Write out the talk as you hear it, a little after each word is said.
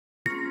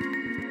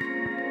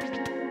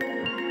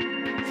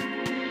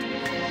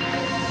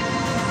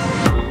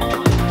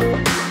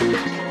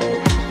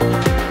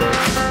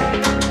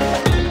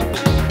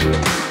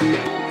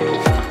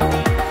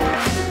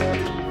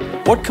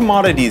What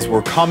commodities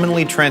were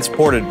commonly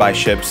transported by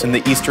ships in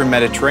the Eastern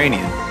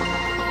Mediterranean?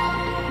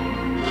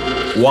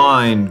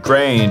 Wine,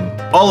 grain,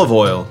 olive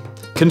oil,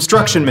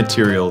 construction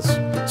materials,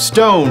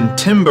 stone,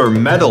 timber,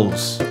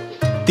 metals.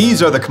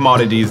 These are the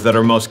commodities that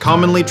are most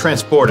commonly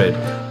transported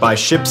by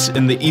ships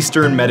in the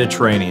Eastern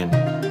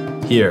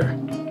Mediterranean. Here,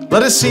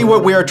 let us see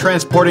what we are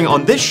transporting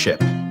on this ship.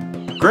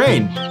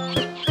 Grain.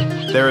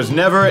 There is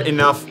never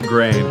enough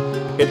grain.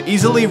 It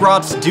easily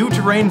rots due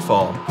to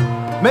rainfall.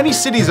 Many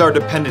cities are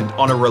dependent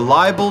on a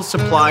reliable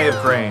supply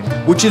of grain,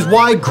 which is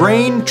why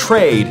grain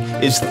trade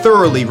is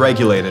thoroughly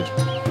regulated.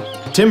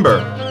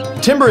 Timber.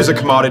 Timber is a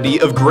commodity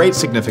of great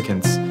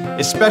significance,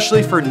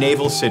 especially for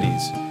naval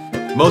cities.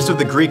 Most of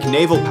the Greek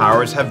naval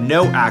powers have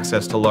no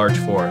access to large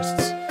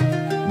forests.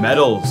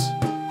 Metals.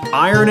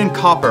 Iron and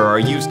copper are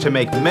used to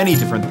make many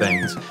different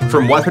things,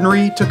 from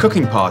weaponry to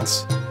cooking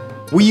pots.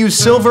 We use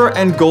silver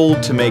and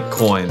gold to make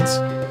coins.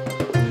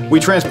 We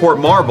transport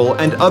marble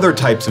and other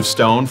types of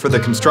stone for the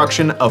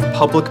construction of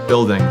public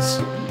buildings.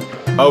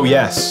 Oh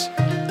yes,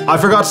 I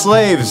forgot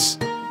slaves.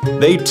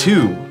 They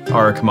too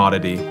are a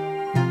commodity.